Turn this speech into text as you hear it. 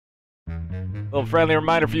Little friendly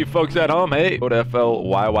reminder for you folks at home. Hey, code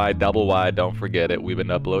FLYY. Don't forget it. We've been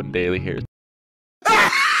uploading daily here.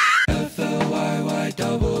 FLYY.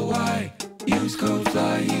 Use code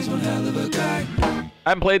Flyy. He's one hell of a guy. I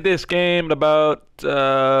haven't played this game in about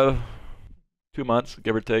 2 months,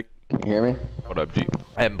 give or take. Can you hear me? What up, G?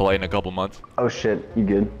 I haven't played in a couple months. Oh shit, you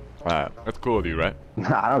good? Alright, that's cool with you, right?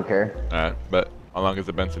 I don't care. Alright, but how long has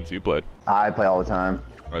it been since you played? I play all the time.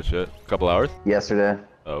 Oh shit, a couple hours? Yesterday.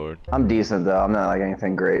 Oh, weird. I'm decent though, I'm not like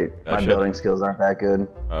anything great. My building skills aren't that good.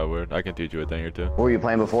 Oh, weird. I can teach you a thing or two. What were you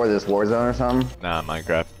playing before this, Warzone or something? Nah,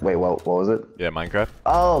 Minecraft. Wait, what was it? Yeah, Minecraft.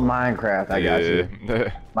 Oh, Minecraft, I got you.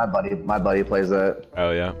 Yeah. My buddy plays that.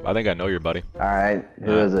 Oh yeah, I think I know your buddy. Alright,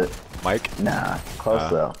 who is it? Mike? Nah, close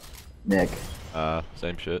though. Nick.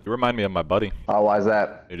 Same shit. You remind me of my buddy. Oh, why's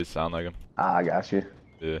that? You just sound like him. Ah, I got you.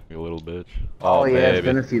 Yeah, you little bitch. Oh yeah, baby. It's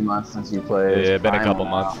been a few months since you played. Yeah, it's been a couple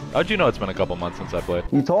now. months. How'd you know it's been a couple months since I played?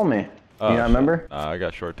 You told me. Oh, you not remember? I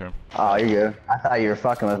got short term. Oh, you're good. I thought you were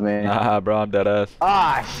fucking with me. Nah, bro, I'm dead ass.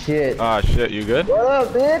 Ah, shit. Ah, shit, you good? What up,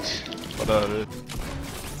 bitch? What up, dude?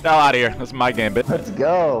 Get out of here. This is my game, bitch. Let's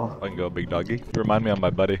go. I can go, big doggy. You remind me of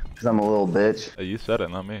my buddy. Cause I'm a little bitch. Hey, you said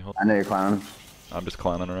it, not me. I know you're clowning. I'm just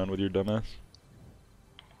clowning around with your dumb ass.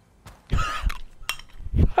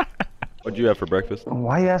 What'd you have for breakfast?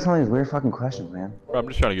 Why are you asking all these weird fucking questions, man? Bro, I'm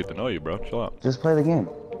just trying to get to know you, bro. Chill out. Just play the game.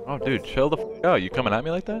 Oh, dude, chill the f out. You coming at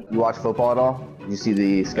me like that? You watch football at all? You see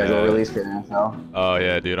the schedule release for the NFL? Oh,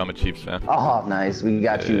 yeah, dude. I'm a Chiefs fan. Oh, nice. We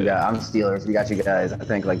got you. I'm Steelers. We got you guys, I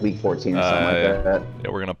think, like week 14 or something like that.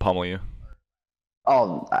 Yeah, we're going to pummel you.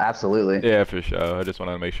 Oh, absolutely. Yeah, for sure. I just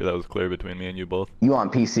wanted to make sure that was clear between me and you both. You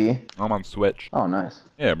on PC? I'm on Switch. Oh, nice.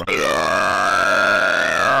 Yeah, bro.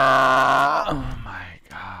 Oh, my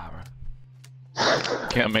God, bro.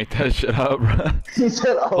 Can't make that shit up, bro. He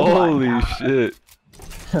said, oh, holy my God. Shit.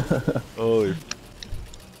 Holy.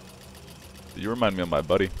 You remind me of my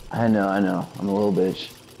buddy. I know. I'm a little bitch.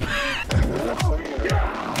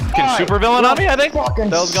 Fucking super villain on me, I think? Fucking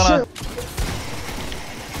That was gonna...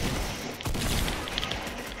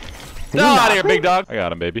 Did No, he out knock of here, me? big dog. I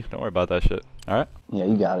got him, baby. Don't worry about that shit. Alright? Yeah,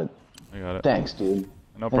 you got it. I got it. Thanks, dude.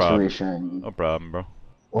 No Thanks problem. for reassuring me. No problem, bro.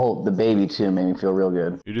 Well, the baby, too, made me feel real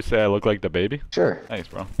good. You just say I look like the baby? Sure. Thanks,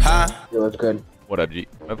 bro. Huh? You look good. What up, G?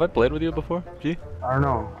 Have I played with you before, G? I don't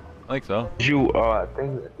know. I think so. You, I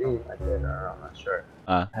think I did. I'm not sure.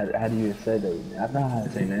 How do you say that? I don't know how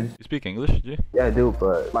to say names. You speak English, G? Yeah, I do,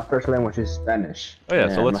 but my first language is Spanish. Oh yeah,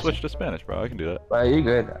 so let's switch to Spanish, bro. I can do that. But you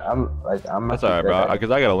good? I'm. That's alright, bro.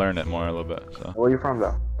 Because I gotta learn it more a little bit. So. Where are you from,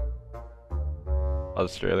 though?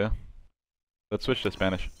 Australia. Let's switch to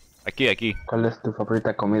Spanish. Aquí. ¿Cuál es tu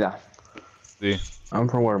favorita comida? Sí. I'm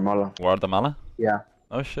from Guatemala. Guatemala? Yeah.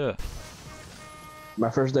 Oh shit. My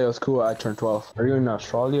first day of school, I turned 12. Are you in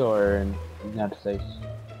Australia or in the United States?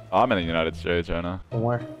 Oh, I'm in the United States right now. From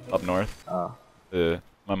where? Up north. Oh. Yeah.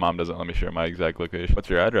 My mom doesn't let me share my exact location. What's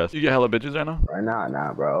your address? You get hella bitches right now? Right now,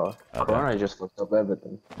 nah, bro. Corona just fucked up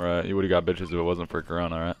everything. Right. You would've got bitches if it wasn't for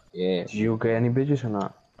Corona, right? Yeah. Did you get any bitches or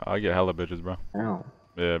not? I get hella bitches, bro. No.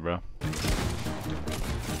 Yeah, bro.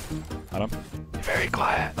 Adam? You're very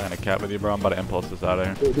quiet. I'm gonna cat with you, bro. I'm about to impulse this out of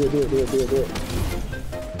here. Do it.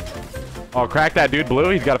 Oh, crack that dude, Blue.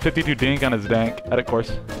 He's got a 52 dink on his dank. Edit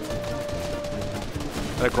course.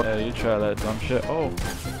 Yeah, you try that dumb shit. Oh.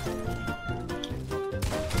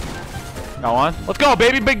 Go on. Let's go,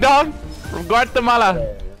 baby, big dog. From Guatemala.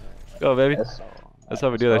 Let's go, baby. That's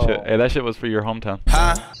how we do that shit. Hey, that shit was for your hometown.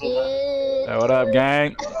 Hey, what up,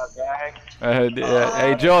 gang?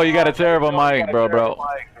 Hey, Joel, you got a terrible mic, bro.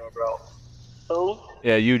 Who?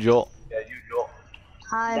 Yeah, you, Joel.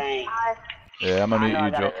 Hi. Dang. Yeah, I'm gonna meet you, I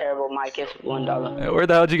got Joel. a terrible mic. It's $1. Hey, where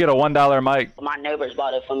the hell did you get a $1 mic? My neighbors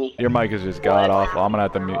bought it for me. Your mic is just god awful. I'm gonna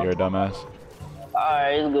have to mute your dumbass.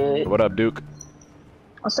 Alright, it's good. What up, Duke?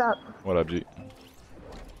 What's up? What up, G?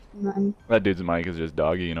 Nothing. That dude's mic is just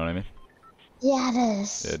doggy, you know what I mean? Yeah, it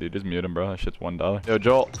is. Yeah, dude, just mute him, bro. That shit's $1. Yo,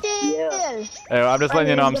 Joel. Yeah. Hey, I'm just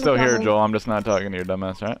letting you know I'm still here, Joel. I'm just not talking to your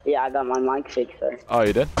dumbass, right? Yeah, I got my mic fixed, sir. Oh,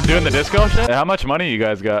 you did? Doing the disco shit? Hey, how much money you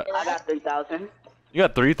guys got? I got 3,000. You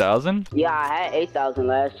got 3,000? Yeah, I had 8,000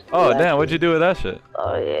 last. Oh, damn. What'd you do with that shit?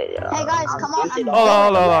 Oh, yeah. Hey guys, come on. spent it Hold all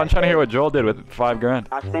on. the I'm last trying to day. hear what Joel did with 5 grand.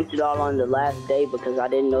 I spent it all on the last day because I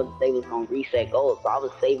didn't know that they was gonna reset gold, so I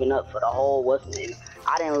was saving up for the whole what's name.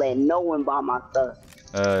 I didn't let no one buy my stuff.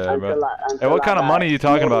 Yeah, bro. Until Hey, what kind of I money got you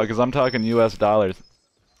talking about? noticed. Because I'm talking US dollars.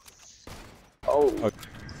 Oh.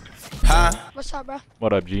 What's up, bro?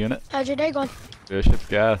 What up, G-Unit? How's your day going? Dude, shit's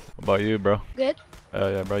gas. What about you, bro? Good. Oh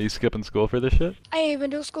yeah, bro. You skipping school for this shit? I ain't even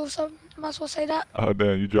do school, so am I supposed to say that? Oh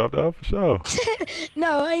damn, you dropped out for sure.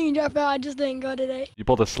 No, I ain't dropped out. I just didn't go today. You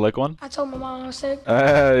pulled a slick one? I told my mom I was sick.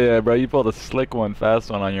 Yeah, bro. You pulled a slick one, fast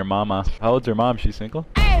one on your mama. How old's your mom? She single?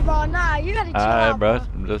 Hey, bro, nah, you gotta chill out, bro.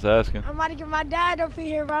 I'm just asking. I'm about to get my dad up in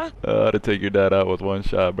here, bro. To take your dad out with one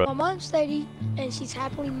shot, bro. My mom's 30 and she's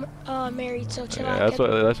happily married, so chill out.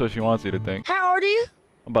 That's what she wants you to think. How old are you?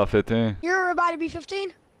 I'm about 15. You're about to be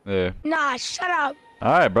 15? Yeah. Nah, shut up.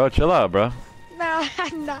 All right, bro. Chill out, bro. Nah.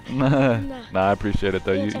 Nah, I appreciate it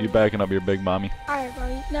though. You backing up your big mommy. Alright,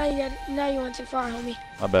 bro. Now you went too far, homie.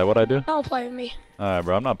 My bad. What'd I do? Don't play with me. Alright,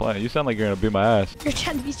 bro. I'm not playing. You sound like you're gonna beat my ass. You're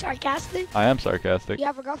trying to be sarcastic? I am sarcastic. You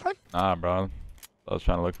have a girlfriend? Nah, bro. I was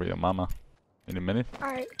trying to look for your mama. Any minute?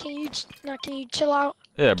 Alright, can you chill out?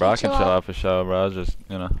 Yeah, bro. I can chill out for sure, bro. I was just,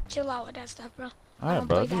 chill out with that stuff, bro. Alright,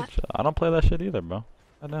 bro. I don't play that shit either, bro.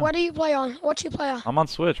 What do you play on? What you play on? I'm on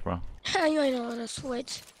Switch, bro. You ain't on a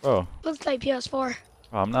Switch. Bro. Looks like PS4. Bro,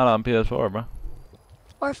 I'm not on PS4, bro.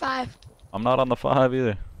 Or 5. I'm not on the 5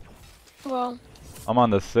 either. Well. I'm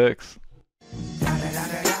on the 6.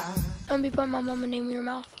 I'm gonna be putting my mama name in your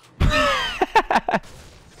mouth.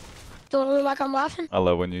 Do it look like I'm laughing? I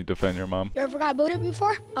love when you defend your mom. You ever got booted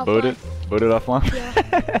before? Booted? Booted offline?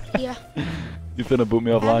 Yeah. You finna boot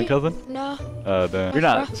me offline, cousin? No. Oh, damn. You're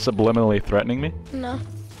not subliminally threatening me? No.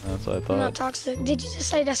 That's what I thought. I'm not toxic. Did you just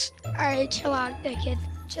say that's... Alright, chill out there, kid.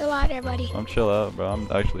 Chill out, everybody. I'm chill out, bro. I'm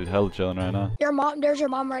actually hella chilling right now. There's your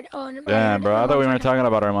mom right on. Damn, bro. I thought we weren't talking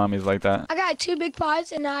about our mommies like that. I got 2 big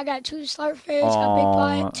pods, and now I got 2 slurp fish, a big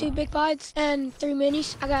pod, 2 big pods, and 3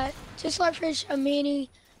 minis. I got 2 slurp fish, a mini,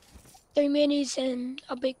 3 minis, and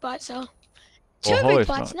a big pod, so... 2 big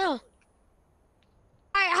pods, no.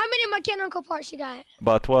 Alright, how many mechanical parts you got?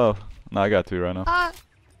 About 12. No, I got 2 right now.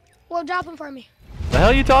 Well, drop them for me. The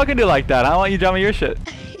hell you talking to like that? I don't want you dropping your shit.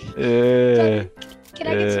 Yeah. Can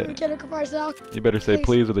I get some mechanical parts now? You better say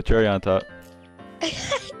please with a cherry on top.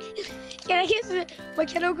 Can I get some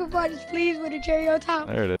mechanical parts, please, with a cherry on top?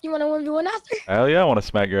 There it is. You want a 1v1 after? Hell yeah, I want to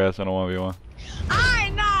smack your ass in a 1v1.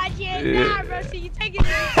 Alright, nah, nah, bro. See, you taking it.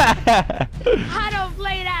 I don't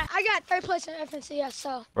play that. I got 3rd place in FNCS,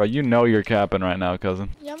 so. Bro, you know you're capping right now, cousin.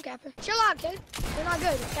 Yeah, I'm capping. Chill out, kid. You're not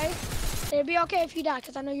good, okay? It'll be okay if you die,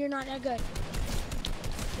 because I know you're not that good.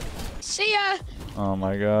 See ya! Oh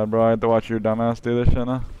my god, bro. I have to watch your dumbass do this shit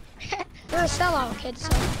now. You're a sellout, kid, so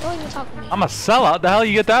don't even talk to me. I'm a sellout? The hell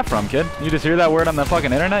you get that from, kid? You just hear that word on the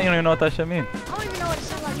fucking internet? You don't even know what that shit means. I don't even know what a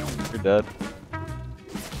sellout is. You're dead.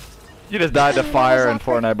 You just died to fire in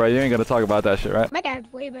Fortnite, bro. You ain't gonna talk about that shit, right? My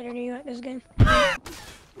dad's way better than you at this game.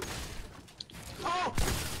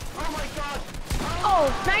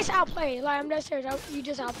 Oh, nice outplay. Like, I'm dead serious. You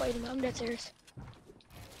just outplayed him. I'm dead serious.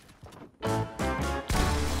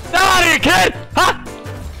 Get out of here, kid! Huh?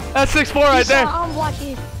 That's 6'4" right there. I'm blocking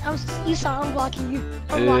you. You saw I'm blocking you.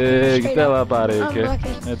 Yeah, get the hell up out of here,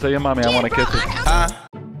 kid. Yeah, tell your mommy I want to kiss her.